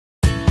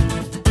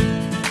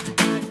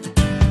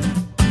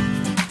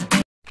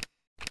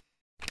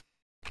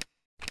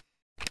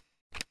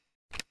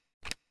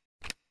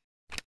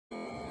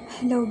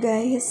Hello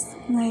guys!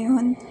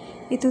 Ngayon,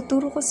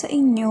 ituturo ko sa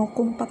inyo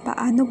kung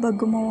papaano ba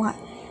gumawa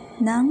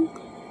ng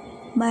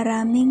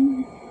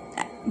maraming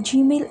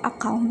Gmail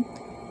account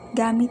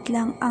gamit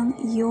lang ang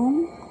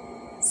iyong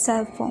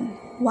cellphone.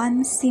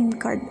 One SIM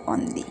card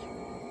only.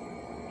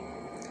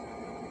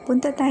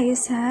 Punta tayo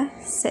sa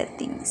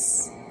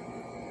settings.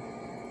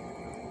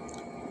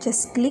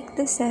 Just click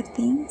the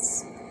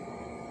settings.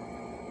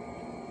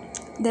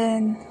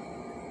 Then,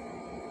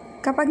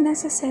 kapag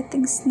nasa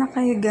settings na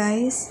kayo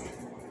guys,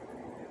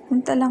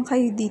 punta lang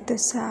kayo dito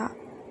sa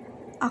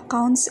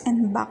accounts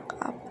and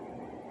backup.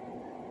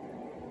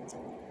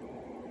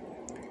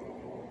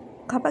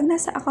 Kapag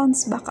nasa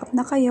accounts backup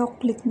na kayo,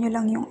 click nyo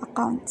lang yung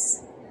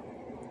accounts.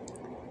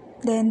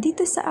 Then,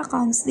 dito sa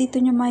accounts, dito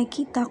nyo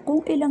makikita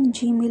kung ilang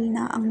Gmail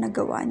na ang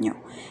nagawa nyo.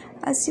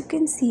 As you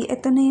can see,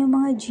 ito na yung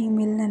mga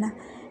Gmail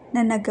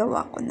na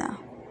nagawa ko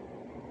na.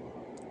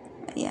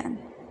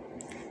 Ayan.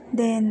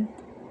 Then,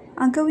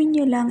 ang gawin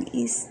nyo lang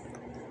is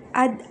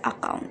add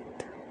account.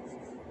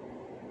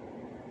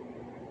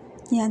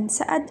 Yan,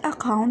 sa add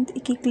account,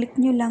 i-click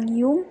nyo lang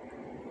yung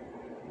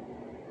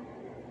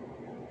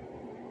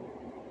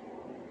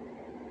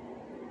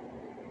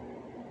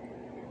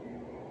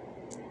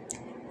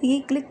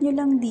i-click nyo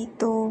lang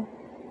dito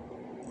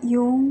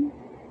yung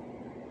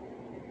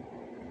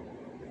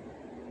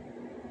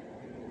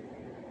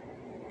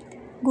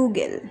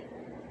Google.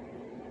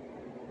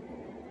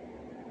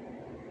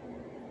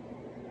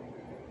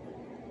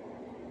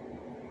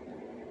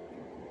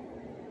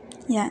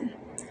 Yan.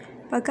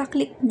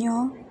 Pagka-click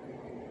nyo,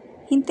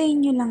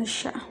 hintayin nyo lang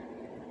siya.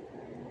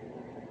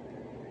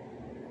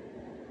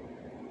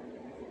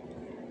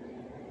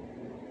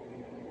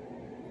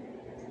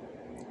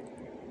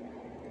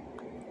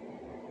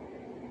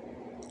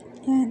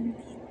 Yan.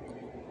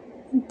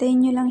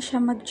 Hintayin nyo lang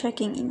siya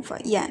mag-checking info.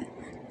 Yan.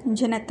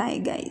 Nandiyan na tayo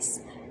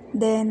guys.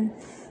 Then,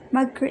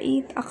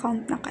 mag-create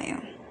account na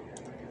kayo.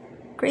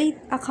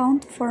 Create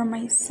account for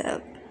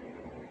myself.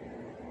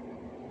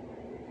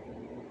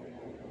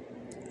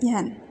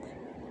 Yan.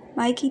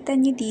 Makikita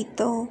nyo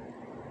dito,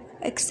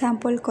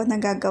 example ko,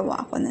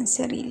 nagagawa ako ng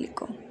sarili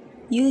ko.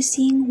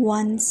 Using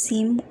one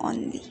SIM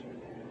only.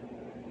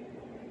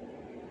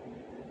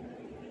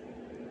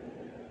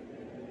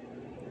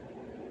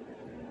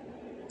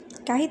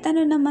 Kahit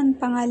ano naman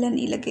pangalan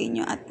ilagay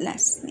nyo at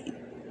last name.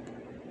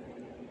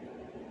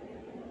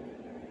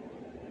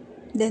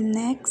 Then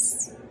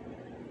next.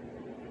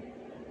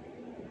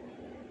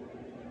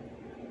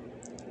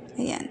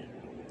 Ayan.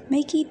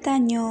 Makikita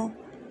nyo,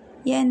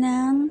 yan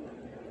ang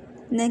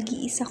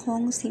nag-iisa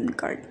kong SIM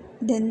card.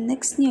 Then,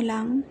 next nyo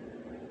lang,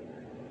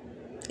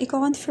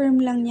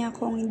 i-confirm lang niya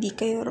kung hindi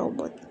kayo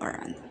robot or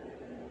ano.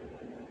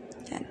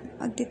 Yan.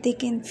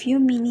 Magti-take in few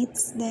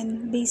minutes,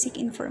 then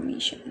basic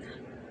information na.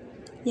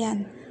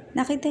 Yan.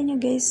 Nakita nyo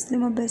guys,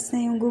 lumabas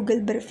na yung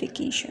Google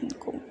verification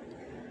ko.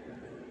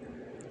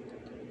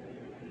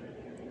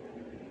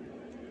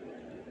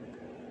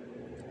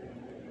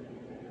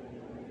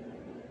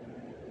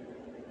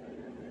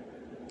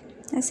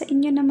 Nasa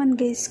inyo naman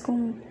guys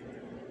kung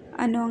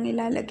ano ang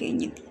ilalagay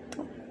nyo dito.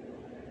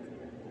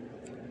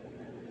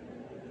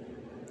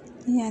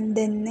 Ayan,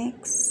 then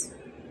next.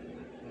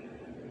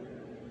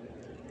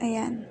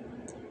 Ayan.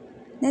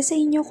 Nasa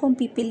inyo kung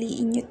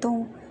pipiliin nyo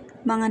tong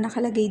mga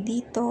nakalagay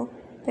dito,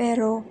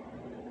 pero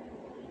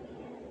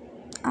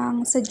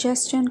ang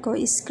suggestion ko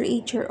is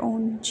create your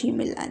own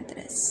Gmail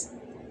address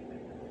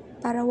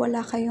para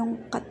wala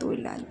kayong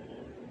katulad.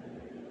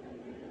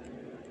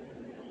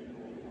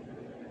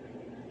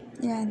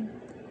 Yan.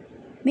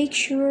 Make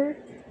sure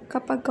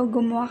kapag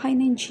gumawa kayo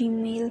ng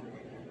Gmail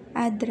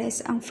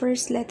address, ang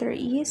first letter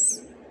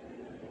is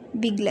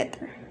big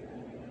letter.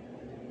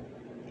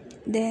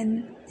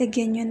 Then,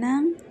 lagyan nyo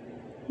ng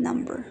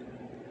number.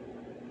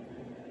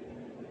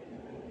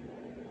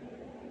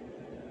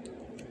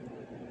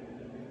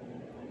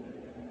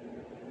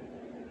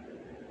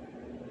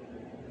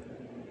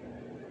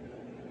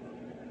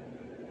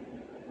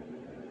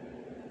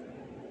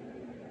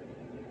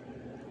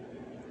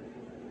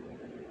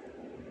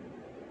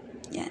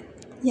 Yan.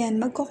 Yan,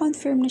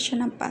 magko-confirm na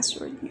siya ng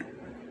password nyo.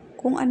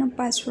 Kung anong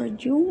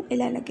password yung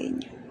ilalagay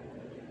nyo.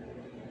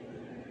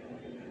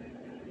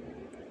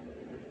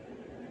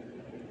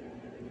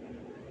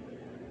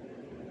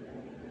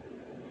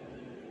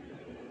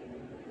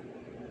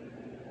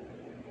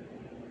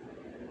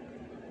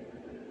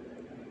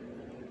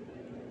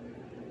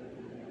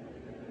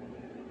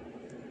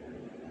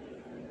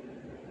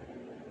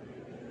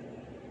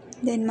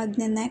 Then,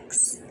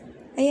 magna-next.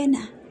 Ayan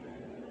na.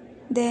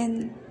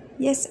 Then,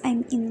 yes,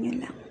 I'm in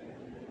nyo lang.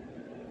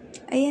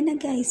 Ayan na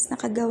guys,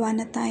 nakagawa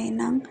na tayo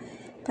ng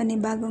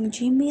panibagong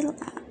Gmail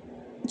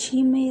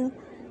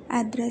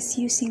address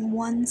using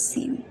one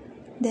SIM.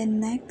 Then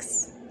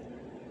next.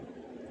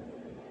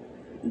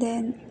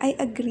 Then, I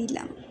agree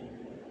lang.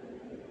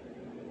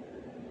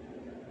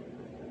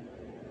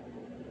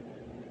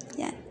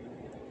 Yan.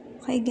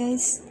 Okay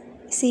guys,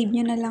 save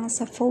nyo na lang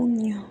sa phone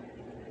nyo.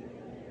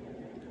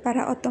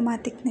 Para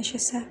automatic na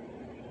siya sa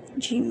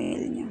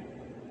Gmail nyo.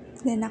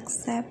 Then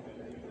accept.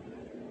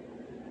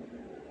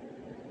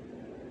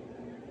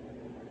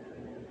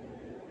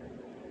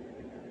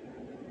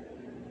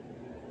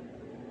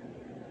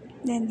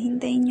 Then,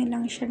 hintayin nyo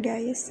lang siya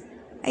guys.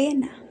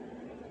 Ayan na.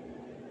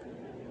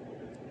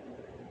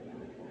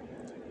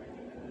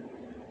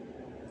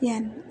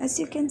 Yan. As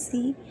you can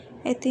see,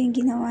 ito yung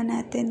ginawa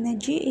natin na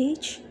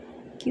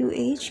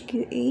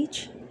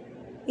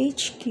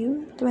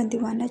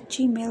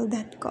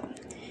hq21@gmail.com.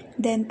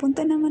 Then,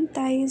 punta naman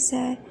tayo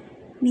sa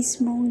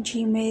mismong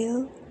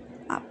Gmail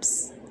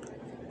apps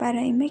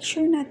para i-make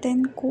sure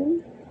natin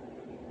kung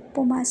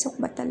pumasok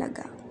ba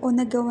talaga o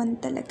nagawan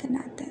talaga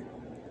natin.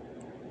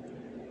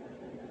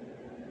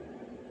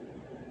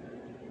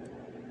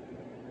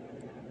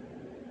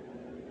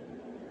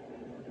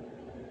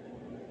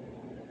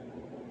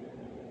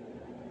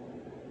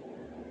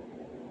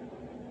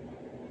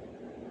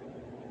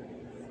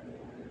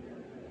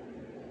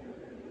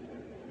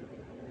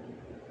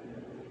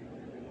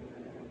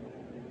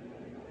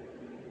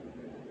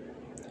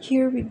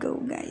 Here we go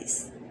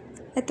guys.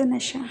 Ito na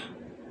siya.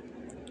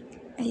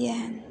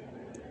 Ayan.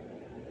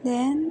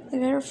 Then,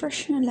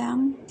 i-refresh nyo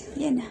lang.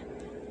 Yan na.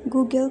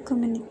 Google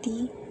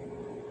Community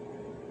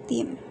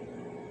Team.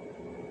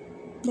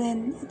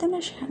 Then, ito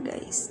na siya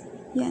guys.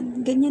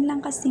 Yan. Ganyan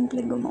lang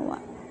kasimple gumawa.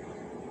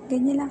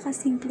 Ganyan lang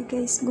kasimple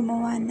guys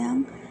gumawa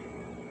ng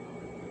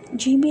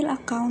Gmail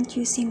account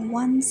using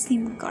one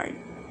SIM card.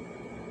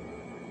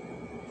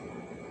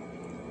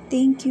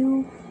 Thank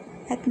you.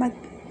 At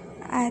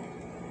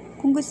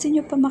kung gusto nyo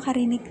pa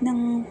makarinig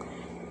ng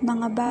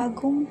mga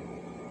bagong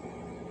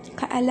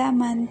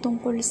kaalaman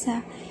tungkol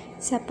sa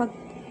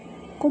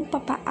kung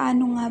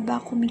papaano nga ba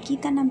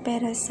kumikita ng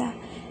pera sa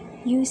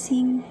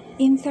using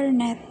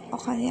internet o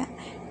kaya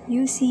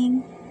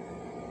using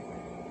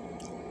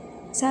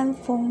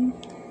cellphone,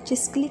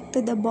 just click to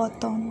the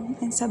button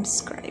and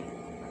subscribe.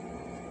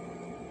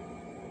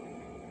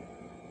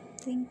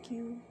 Thank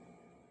you.